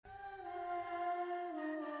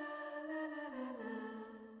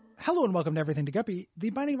Hello and welcome to Everything to Guppy,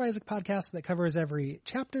 the Binding of Isaac podcast that covers every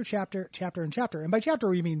chapter. And by chapter,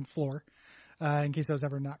 we mean floor, in case that was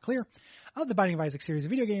ever not clear, of the Binding of Isaac series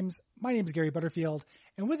of video games. My name is Gary Butterfield,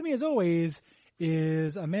 and with me, as always,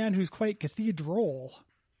 is a man who's quite cathedral,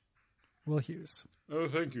 Will Hughes. Oh,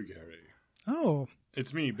 thank you, Gary. Oh.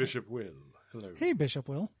 It's me, Bishop Will. Hello. Hey, Bishop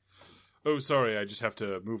Will. Oh, sorry, I just have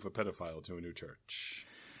to move a pedophile to a new church.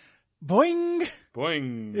 Boing!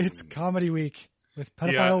 Boing! It's Comedy Week with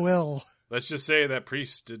Pedophile Will. Let's just say that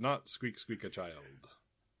priest did not squeak a child.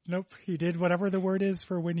 Nope, he did whatever the word is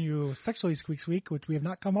for when you sexually squeak, which we have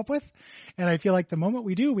not come up with. And I feel like the moment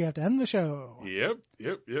we do, we have to end the show. Yep.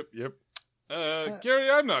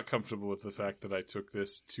 Gary, I'm not comfortable with the fact that I took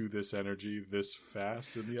this energy this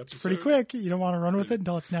fast in the episode. It's pretty quick. You don't want to run with it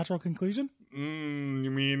until its natural conclusion?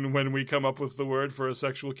 You mean when we come up with the word for a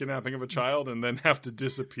sexual kidnapping of a child and then have to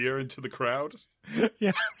disappear into the crowd?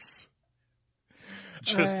 Yes.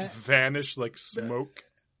 Just vanish like smoke?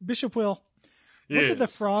 Bishop Will, why did the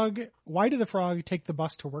frog take the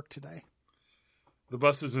bus to work today? The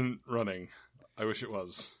bus isn't running. I wish it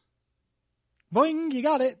was. Boing, you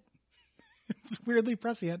got it. It's weirdly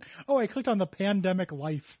prescient. Oh, I clicked on the pandemic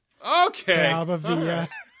life tab of the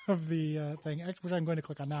thing, which I'm going to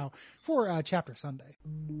click on now for Chapter Sunday.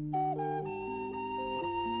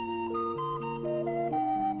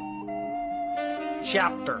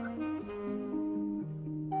 Chapter.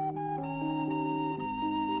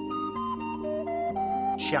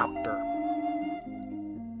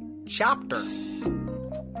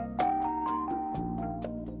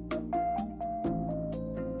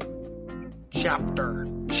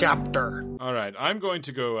 All right, I'm going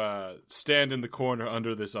to go stand in the corner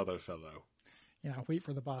under this other fellow. Yeah, wait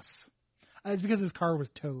for the bus. It's because his car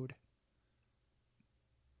was towed.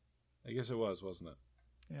 I guess it was, wasn't it?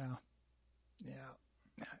 Yeah.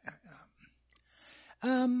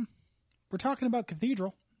 We're talking about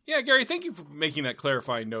Cathedral. Yeah, Gary, thank you for making that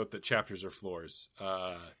clarifying note that chapters are floors.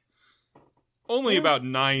 Only about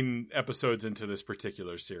 9 episodes into this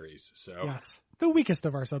particular series, so... Yes, the weakest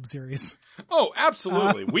of our sub-series. Oh,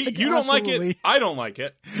 absolutely. You don't like it, I don't like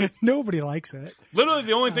it. Nobody likes it. Literally,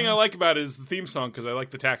 the only thing I like about it is the theme song, because I like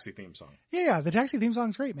the Taxi theme song. Yeah, the Taxi theme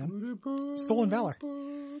song's great, man. Stolen Valor.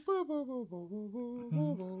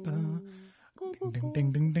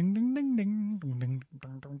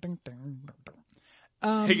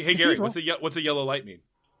 Hey, Gary, what's a yellow light mean?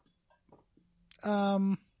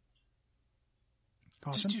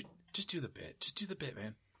 Just do the bit. Just do the bit,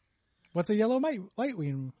 man. What's a yellow light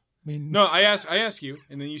mean? No, I ask you,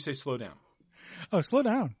 and then you say slow down. Oh, slow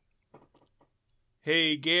down.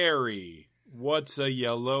 Hey, Gary, what's a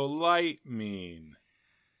yellow light mean?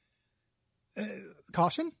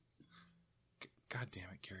 Caution? God damn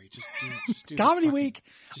it, Gary! Just do Comedy Week.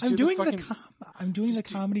 I'm doing the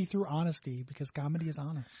comedy through honesty because comedy is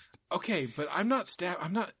honest. Okay, but I'm not.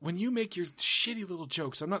 When you make your shitty little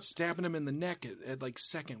jokes, I'm not stabbing him in the neck at like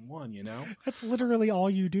second one. You know. That's literally all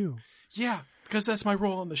you do. Yeah, because that's my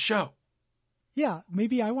role on the show. Yeah,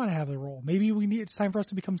 maybe I want to have the role. Maybe it's time for us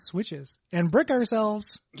to become switches and brick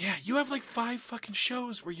ourselves. Yeah, you have like 5 fucking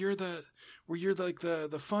shows where you're the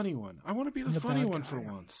funny one. I want to be the funny one for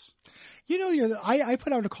once. You know, I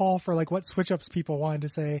put out a call for like what switch ups people wanted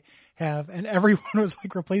to and everyone was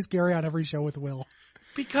like, replace Gary on every show with Will.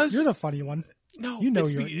 Because you're the funny one. No,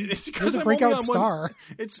 it's because you're the breakout star.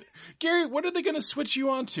 It's Gary. What are they going to switch you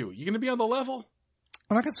on to? You going to be on the level?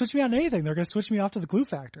 They're not going to switch me on anything. They're going to switch me off to the Glue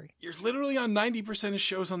Factory. You're literally on 90% of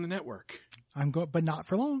shows on the network. But not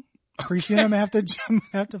for long. Pretty soon I'm going to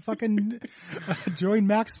have to fucking join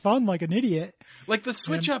Max Fun like an idiot. Like the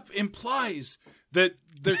switch up implies that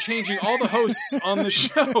they're changing all the hosts on the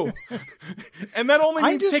show. And that only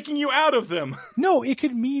means taking you out of them. No, it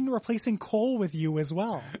could mean replacing Cole with you as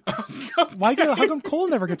well. Okay. How come Cole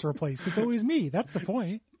never gets replaced? It's always me. That's the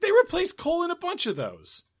point. They replaced Cole in a bunch of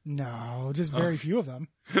those. No, just very few of them.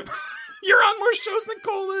 You're on more shows than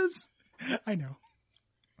Cole is. I know.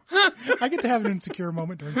 I get to have an insecure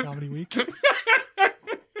moment during Comedy Week. And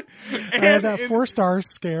that 4-star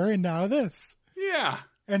scare, and now this. Yeah.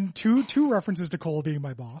 And two references to Cole being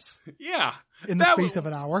my boss. Yeah. In the space of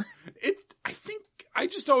an hour. I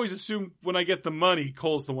just always assume when I get the money,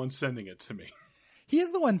 Cole's the one sending it to me. He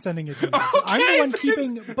is the one sending it to me. Okay, I'm the one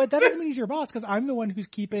keeping, but that doesn't mean he's your boss because I'm the one who's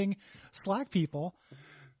keeping Slack people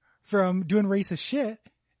from doing racist shit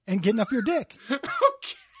and getting up your dick. Okay.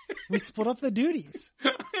 We split up the duties.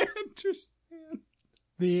 I understand.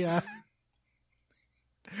 The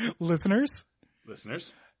listeners,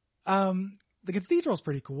 the cathedral's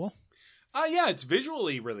pretty cool. Yeah, it's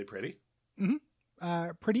visually really pretty.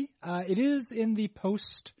 Mm-hmm. Pretty. It is in the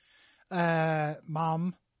post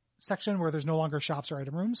mom section where there's no longer shops or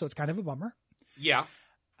item rooms, so it's kind of a bummer. Yeah.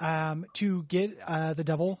 To get deal with the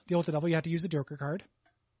devil, you have to use the Joker card.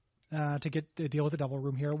 To get the deal with the devil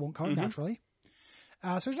room here, it won't come naturally.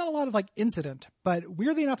 So there's not a lot of like incident, but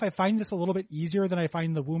weirdly enough, I find this a little bit easier than I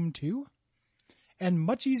find the Womb 2, and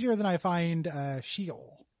much easier than I find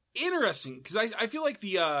Sheol. Interesting, because I feel like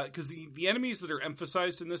the enemies that are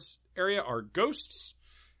emphasized in this area are ghosts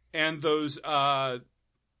and those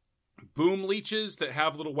boom leeches that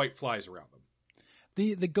have little white flies around them.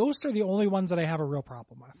 The ghosts are the only ones that I have a real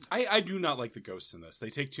problem with. I do not like the ghosts in this. They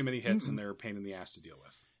take too many hits and they're a pain in the ass to deal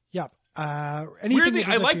with. Yep. Weirdly,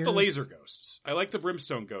 I like the laser ghosts. I like the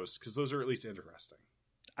brimstone ghosts because those are at least interesting.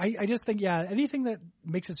 I just think, anything that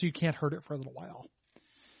makes it so you can't hurt it for a little while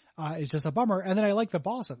is just a bummer. And then I like the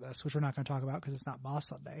boss of this, which we're not going to talk about because it's not Boss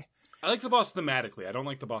Sunday. I like the boss thematically. I don't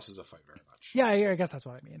like the boss as a fight very much. Yeah, I guess that's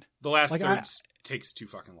what I mean. The last third takes too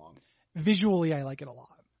fucking long. Visually, I like it a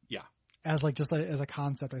lot. Yeah. As a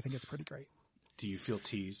concept, I think it's pretty great. Do you feel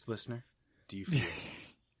teased, listener? Do you feel...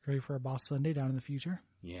 Ready for a Boss Sunday down in the future?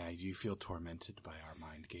 Yeah, do you feel tormented by our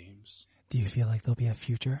mind games? Do you feel like there'll be a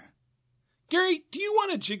future? Gary, do you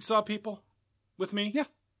want to jigsaw people with me? Yeah,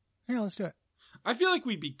 let's do it. I feel like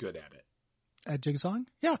we'd be good at it. At jigsawing?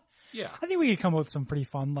 Yeah. Yeah. I think we could come up with some pretty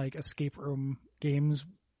fun, like, escape room games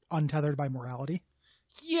untethered by morality.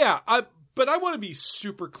 Yeah, but I want to be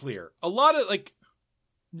super clear. A lot of, like...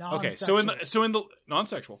 Non-sexual. Okay, so in the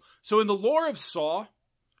non-sexual. So in the lore of Saw,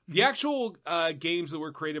 the actual games that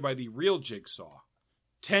were created by the real Jigsaw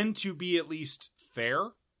tend to be at least fair.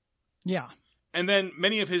 Yeah. And then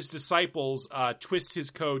many of his disciples twist his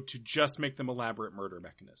code to just make them elaborate murder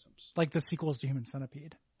mechanisms. Like the sequels to Human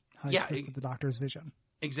Centipede. How he twisted the Doctor's vision.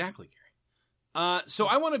 Exactly, Gary. So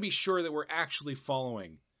I want to be sure that we're actually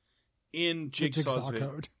following in Jigsaw's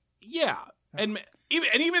code. Yeah. And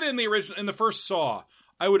even in the first Saw,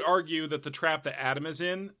 I would argue that the trap that Adam is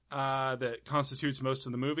in, that constitutes most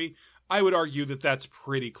of the movie, I would argue that that's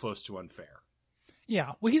pretty close to unfair.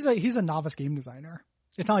 Yeah, well, he's a novice game designer.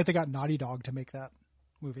 It's not like they got Naughty Dog to make that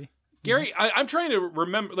movie. Gary, I'm trying to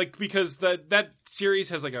remember, like, because that series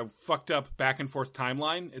has like a fucked up back and forth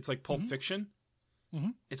timeline. It's like Pulp Fiction. Mm-hmm.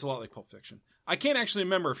 It's a lot like Pulp Fiction. I can't actually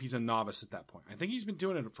remember if he's a novice at that point. I think he's been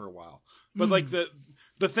doing it for a while. But like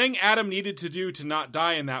the thing Adam needed to do to not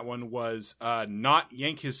die in that one was not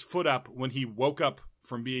yank his foot up when he woke up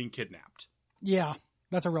from being kidnapped. Yeah,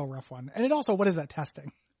 that's a real rough one. And it also, what is that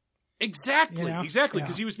testing? Exactly, you know? exactly.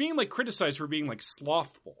 Because he was being like criticized for being like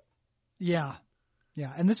slothful. Yeah,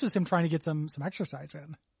 yeah. And this was him trying to get some exercise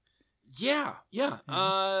in. Yeah.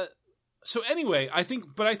 So anyway, I think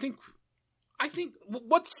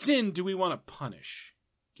what sin do we want to punish,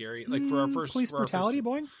 Gary? Like for our first police brutality,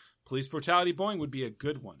 boing. Police brutality, boing would be a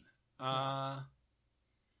good one.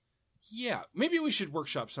 Yeah, maybe we should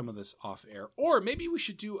workshop some of this off air, or maybe we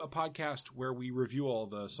should do a podcast where we review all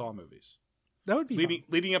the Saw movies. That would be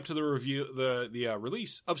leading up to the review, the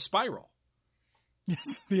release of Spiral.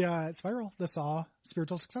 Yes, the Spiral, the Saw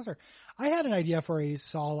spiritual successor. I had an idea for a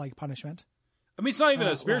Saw-like punishment. I mean, it's not even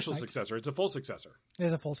a spiritual successor; it's a full successor. It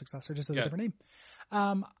is a full successor, just with a different name.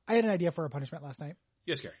 I had an idea for a punishment last night.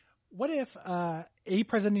 Yes, Gary. What if a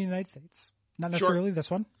president of the United States, not necessarily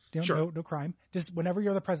this one, no crime, just whenever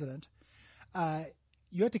you're the president,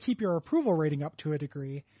 you have to keep your approval rating up to a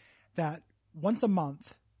degree that once a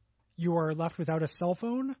month you are left without a cell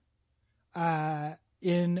phone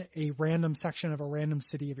in a random section of a random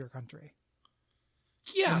city of your country.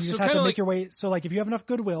 Yeah, and you just have to make your way. So, like, if you have enough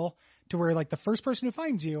goodwill to where, like, the first person who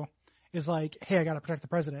finds you is like, "Hey, I got to protect the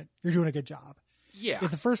president," you're doing a good job. Yeah. If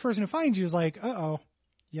the first person who finds you is like,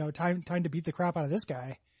 time to beat the crap out of this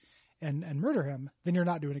guy and murder him, then you're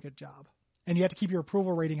not doing a good job. And you have to keep your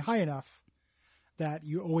approval rating high enough that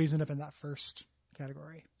you always end up in that first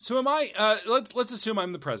category. So am I? Let's assume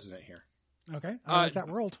I'm the president here. Okay, I like that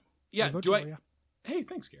world. Yeah. Hey,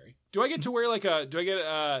 thanks, Gary. Do I get to wear like a? Do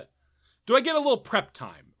I get a little prep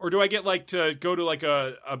time, or do I get like to go to like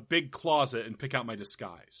a big closet and pick out my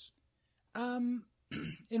disguise?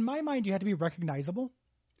 In my mind, you have to be recognizable.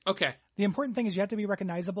 Okay. The important thing is you have to be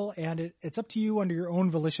recognizable, and it's up to you under your own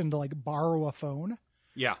volition to like borrow a phone.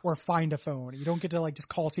 Yeah. Or find a phone. You don't get to like just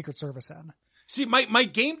call Secret Service in. See, my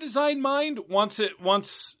game design mind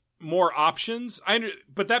wants more options.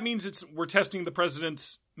 But that means we're testing the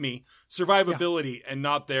president's survivability and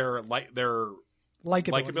not their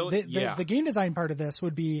likability. The game design part of this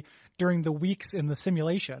would be during the weeks in the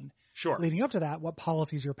simulation. Sure. Leading up to that, what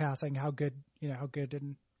policies you're passing, how good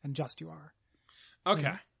and just you are. Okay. You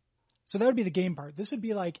know? So that would be the game part. This would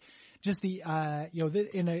be like just the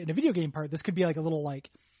in a video game part. This could be like a little like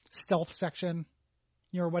stealth section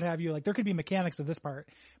or what have you. Like there could be mechanics of this part,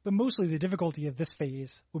 but mostly the difficulty of this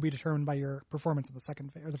phase will be determined by your performance in the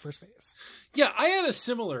second phase or the first phase. Yeah, I had a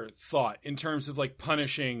similar thought in terms of like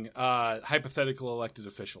punishing hypothetical elected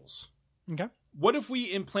officials. Okay. What if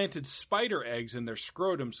we implanted spider eggs in their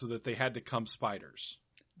scrotum so that they had to come spiders?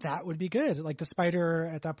 That would be good. Like the spider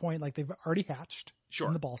at that point, like they've already hatched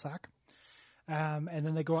in the ball sack. And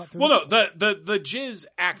then they go out through. Well, no, the jizz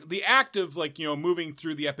act, the act of like, moving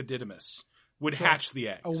through the epididymis would hatch the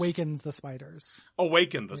eggs. Awakens the spiders.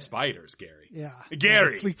 Awaken the spiders, Gary. Yeah. Gary.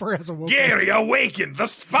 The sleeper has awoken. Gary, awaken the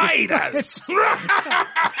spiders.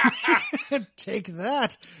 Take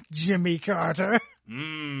that, Jimmy Carter.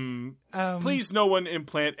 Please no one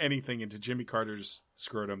implant anything into Jimmy Carter's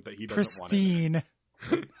scrotum that he doesn't want in there.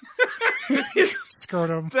 His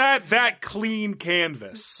scrotum. That clean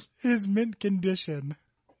canvas. His mint condition.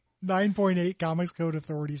 9.8 Comics Code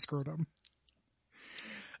Authority scrotum.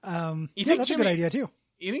 That's a good idea too.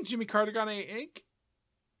 You think Jimmy Carter got any ink?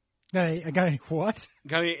 Got any what?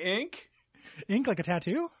 Got any ink? Ink like a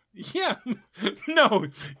tattoo? Yeah. No.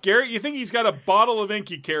 Gary, you think he's got a bottle of ink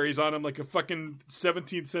he carries on him like a fucking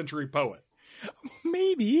 17th century poet?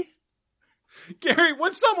 Maybe. Gary,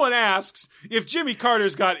 when someone asks if Jimmy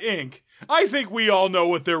Carter's got ink, I think we all know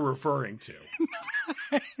what they're referring to.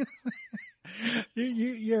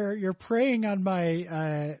 You're preying on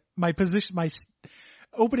my my position, my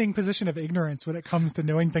opening position of ignorance when it comes to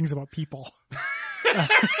knowing things about people.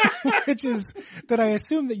 Which is that I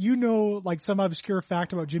assume that you know like some obscure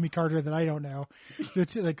fact about Jimmy Carter that I don't know.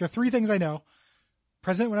 The three things I know: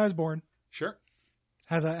 president when I was born. Sure.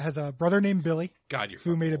 Has a brother named Billy. God, you're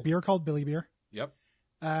who made old. a beer called Billy Beer. Yep.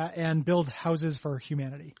 And builds houses for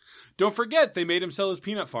humanity. Don't forget, they made him sell his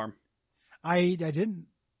peanut farm. I didn't.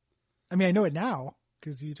 I mean, I know it now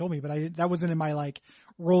because you told me, but that wasn't in my like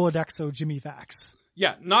Rolodexo Jimmy facts.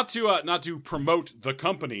 Yeah, not to promote the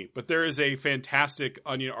company, but there is a fantastic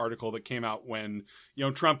Onion article that came out when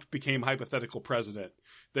Trump became hypothetical president.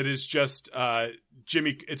 That is just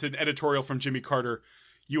Jimmy. It's an editorial from Jimmy Carter.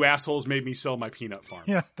 You assholes made me sell my peanut farm.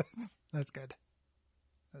 Yeah, that's good.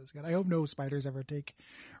 That's good. I hope no spiders ever take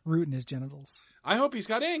root in his genitals. I hope he's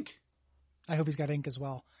got ink. I hope he's got ink as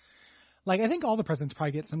well. Like, I think all the presidents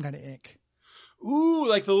probably get some kind of ink. Ooh,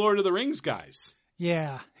 like the Lord of the Rings guys.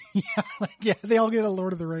 Yeah. Yeah, they all get a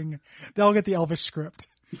Lord of the Ring. They all get the Elvish script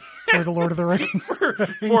for the Lord of the Rings.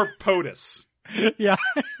 for POTUS. Yeah.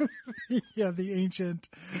 Yeah, the ancient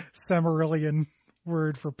Samarillion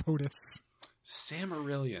word for POTUS.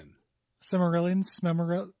 Samarillion. Samarillion,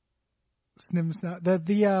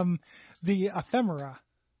 the ephemera.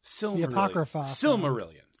 The Apocrypha.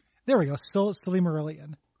 Silmarillion. There we go.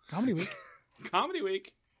 Silmarillion. Comedy Week. Comedy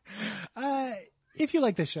Week. If you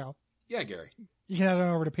like this show. Yeah, Gary. You can head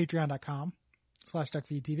on over to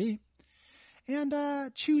patreon.com/DuckFeedTV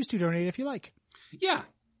and choose to donate if you like. Yeah.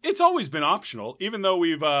 It's always been optional, even though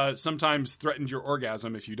we've sometimes threatened your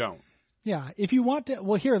orgasm if you don't. Yeah. If you want to,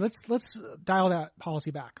 well, here, let's dial that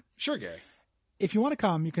policy back. Sure, Gary. If you want to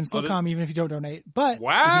come, you can still come even if you don't donate. But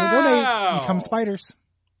wow. if you don't donate, you come spiders.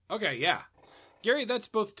 Okay, yeah. Gary, that's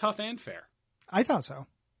both tough and fair. I thought so.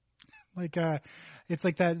 Like, it's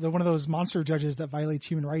like that one of those monster judges that violates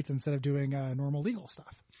human rights instead of doing normal legal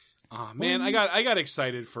stuff. Oh man, I got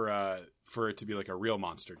excited for it to be like a real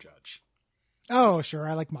monster judge. Oh sure,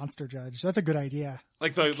 I like Monster Judge. That's a good idea.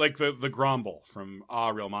 Like the Gromble from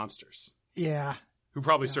Real Monsters. Yeah. Who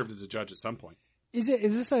probably served as a judge at some point. Is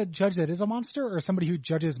this a judge that is a monster or somebody who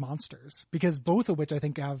judges monsters? Because both of which I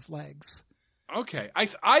think have legs. Okay.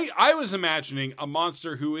 I was imagining a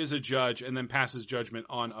monster who is a judge and then passes judgment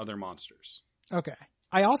on other monsters. Okay.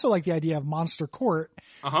 I also like the idea of Monster Court,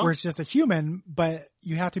 where it's just a human, but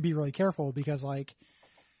you have to be really careful because, like,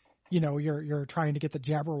 you're trying to get the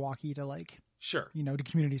Jabberwocky to, like, sure, do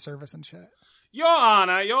community service and shit. Your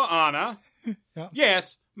Honor. Yeah.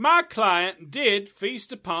 Yes, my client did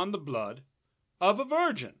feast upon the blood of a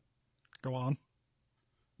virgin. Go on.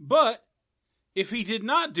 But if he did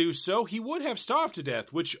not do so, he would have starved to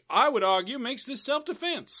death, which I would argue makes this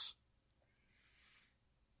self-defense.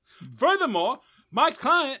 Furthermore, my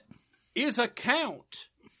client is a count.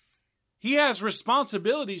 He has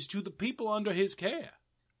responsibilities to the people under his care.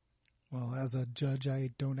 Well, as a judge,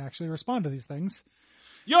 I don't actually respond to these things.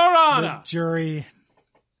 Your Honor! The jury...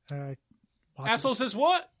 Asshole says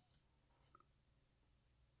what?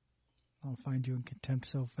 I'll find you in contempt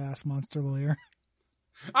so fast, monster lawyer.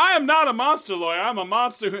 I am not a monster lawyer. I'm a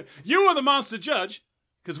monster... You are the monster judge,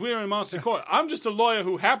 because we are in monster court. I'm just a lawyer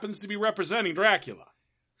who happens to be representing Dracula.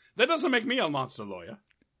 That doesn't make me a monster lawyer.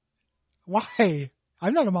 Why?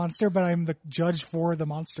 I'm not a monster, but I'm the judge for the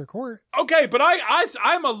monster court. Okay, but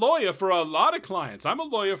I'm a lawyer for a lot of clients. I'm a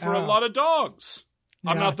lawyer for a lot of dogs.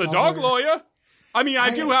 I'm Yeah, not the dog lawyer. I mean, I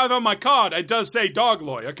do have on my card, it does say dog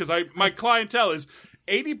lawyer, because my clientele is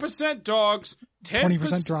 80% dogs, 20%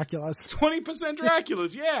 Draculas. 20%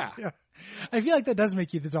 Draculas, yeah. Yeah. I feel like that does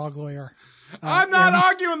make you the dog lawyer. I'm not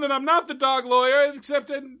arguing that I'm not the dog lawyer,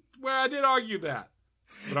 except where I did argue that.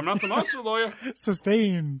 But I'm not the monster lawyer.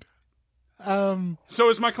 Sustained. So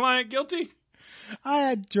is my client guilty?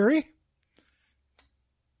 Jury.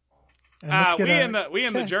 We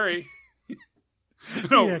in the jury.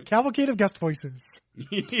 No. Yeah, cavalcade of guest voices.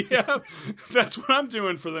 Yeah, that's what I'm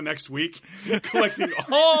doing for the next week. Collecting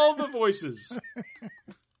all the voices.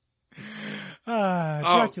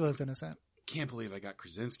 Dracula's innocent. Can't believe I got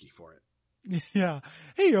Krasinski for it. Yeah.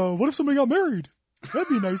 Hey, what if somebody got married? That'd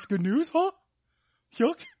be nice. Good news, huh?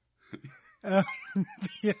 Yuck.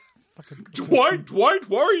 Yeah. Dwight, why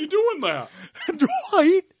are you doing that?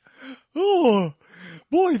 Dwight? Oh,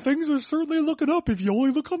 boy, things are certainly looking up if you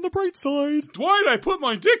only look on the bright side. Dwight, I put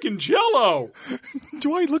my dick in Jell-O.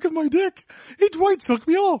 Dwight, look at my dick. Hey, Dwight, suck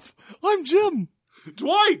me off. I'm Jim.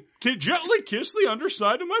 Dwight, gently kiss the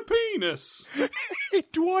underside of my penis. Hey,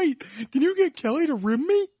 Dwight, can you get Kelly to rim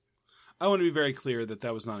me? I want to be very clear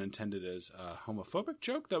that was not intended as a homophobic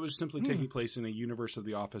joke. That was simply taking place in a universe of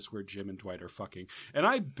The Office where Jim and Dwight are fucking. And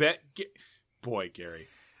I bet... Boy, Gary.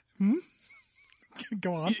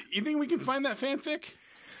 Go on. You think we can find that fanfic?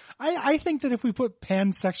 I think that if we put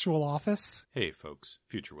pansexual office... Hey, folks.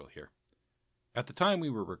 Future Will here. At the time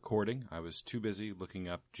we were recording, I was too busy looking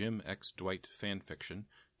up Jim x Dwight fanfiction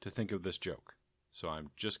to think of this joke. So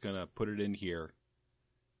I'm just going to put it in here.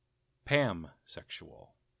 Pamsexual.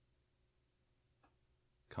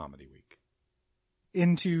 Comedy Week.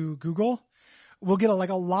 Into Google, we'll get a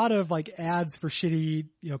lot of ads for shitty,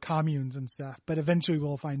 communes and stuff, but eventually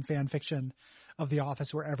we'll find fan fiction of The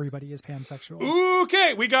Office where everybody is pansexual.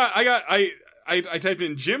 Okay, I typed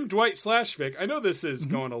in Jim Dwight /fic. I know this is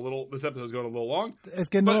this episode's going a little long. It's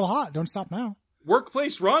getting a little hot. Don't stop now.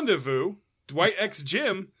 Workplace Rendezvous, Dwight x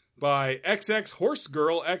Jim by XX Horse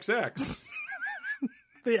Girl XX.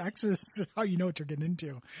 The X is how you know what you're getting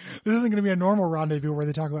into. This isn't going to be a normal rendezvous where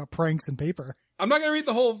they talk about pranks and paper. I'm not going to read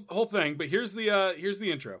the whole thing, but here's the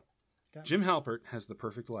intro. Okay. Jim Halpert has the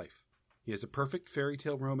perfect life. He has a perfect fairy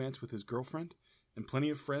tale romance with his girlfriend and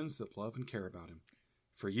plenty of friends that love and care about him.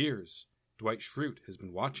 For years, Dwight Schrute has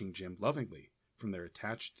been watching Jim lovingly from their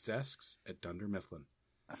attached desks at Dunder Mifflin.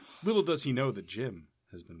 Little does he know that Jim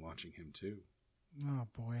has been watching him too. Oh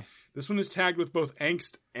boy. This one is tagged with both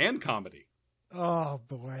angst and comedy. Oh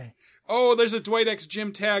boy. Oh, there's a Dwight x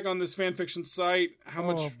Jim tag on this fanfiction site. How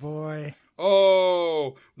much? Oh boy.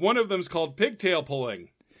 Oh, one of them's called pigtail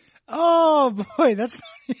pulling. Oh boy, that's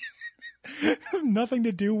has nothing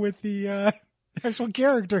to do with the actual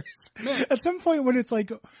characters. Man. At some point when it's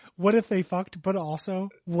what if they fucked, but also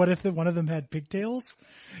what if one of them had pigtails?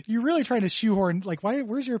 You're really trying to shoehorn,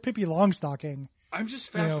 where's your Pippi Longstocking? I'm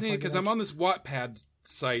just fascinated because I'm on this Wattpad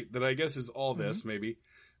site that I guess is all this, maybe.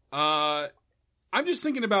 I'm just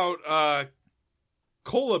thinking about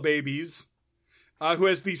Cola Babies, who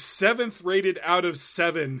has the 7th rated out of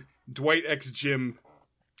 7 Dwight x Jim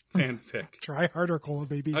fanfic. Try harder, Cola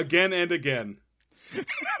Babies. Again and again.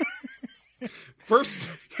 First,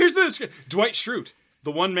 here's the description. Dwight Schrute,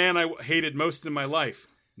 the one man I hated most in my life.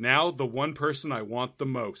 Now the one person I want the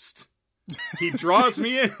most. He draws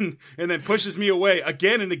me in and then pushes me away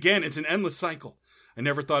again and again. It's an endless cycle. I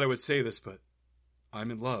never thought I would say this, but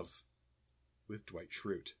I'm in love with Dwight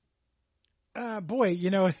Schrute. Boy,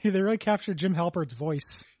 they really captured Jim Halpert's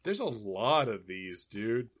voice. There's a lot of these,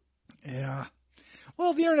 dude. Yeah.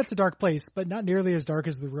 Well, the internet's a dark place, but not nearly as dark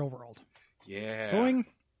as the real world. Yeah.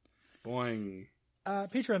 Boing.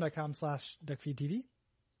 Patreon.com/DuckFeedTV.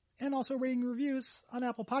 And also rating reviews on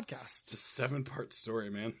Apple Podcasts. It's a 7-part story,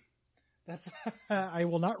 man. That's I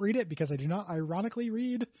will not read it because I do not ironically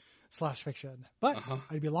read /fiction. But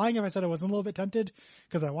I'd be lying if I said I wasn't a little bit tempted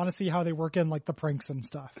because I want to see how they work in the pranks and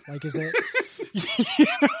stuff. Is it,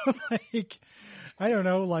 I don't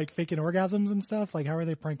know, faking orgasms and stuff. How are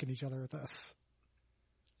they pranking each other with this?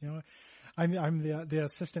 I'm the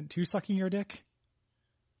assistant to sucking your dick.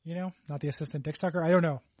 Not the assistant dick sucker. I don't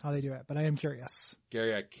know how they do it, but I am curious.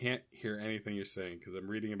 Gary, I can't hear anything you're saying because I'm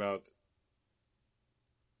reading about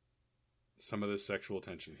some of this sexual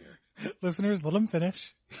tension here. Listeners, let him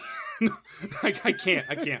finish. I can't.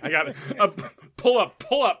 I got it. Pull up.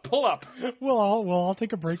 We'll all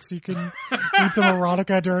take a break so you can read some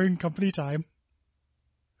erotica during company time.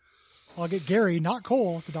 I'll get Gary, not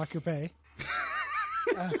Cole, to dock your pay.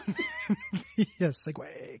 Yes,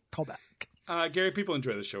 segue. Call back. Gary, people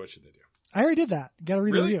enjoy the show. What should they do? I already did that. Got to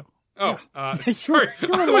read Really? the review. Oh, Yeah. sorry.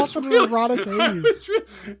 You're I an was awesome really- erotic haze.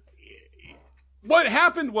 What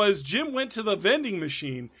happened was Jim went to the vending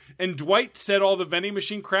machine and Dwight said all the vending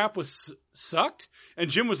machine crap was sucked. And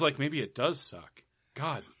Jim was like, maybe it does suck.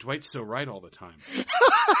 God, Dwight's so right all the time.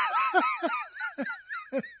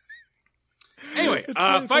 Anyway, It's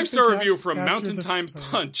like 5-star the review cash- from capture Mountain the Time time.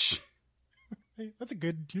 Punch. Hey, that's a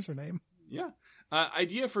good username. Yeah.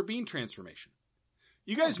 Idea for bean transformation.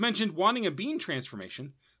 You guys mentioned wanting a bean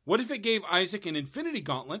transformation. What if it gave Isaac an infinity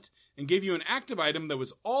gauntlet and gave you an active item that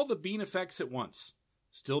was all the bean effects at once?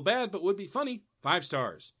 Still bad, but would be funny. 5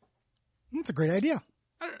 stars. That's a great idea.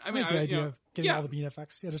 I I mean, like the you idea know, of getting yeah. all the bean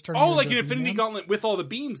effects. Yeah, just turn. Oh, like an infinity gauntlet with all the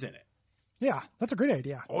beans in it. Yeah, that's a great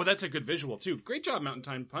idea. Oh, that's a good visual, too. Great job, Mountain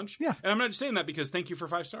Time Punch. Yeah. And I'm not just saying that because thank you for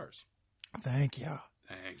 5 stars. Thank you.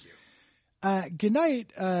 Thank you. Good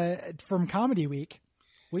night from Comedy Week.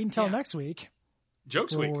 Wait until Yeah. next week.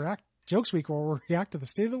 Jokes where week. we'll Jokes Week, where we'll react to the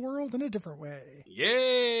state of the world in a different way.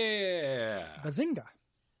 Yeah. Bazinga.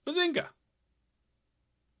 Bazinga.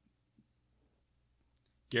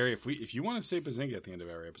 Gary, if you want to say Bazinga at the end of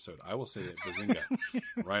every episode, I will say it Bazinga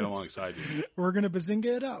right alongside you. We're going to Bazinga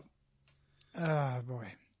it up. Oh,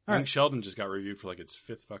 boy. I think Sheldon just got reviewed for like its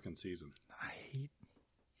 5th fucking season. I hate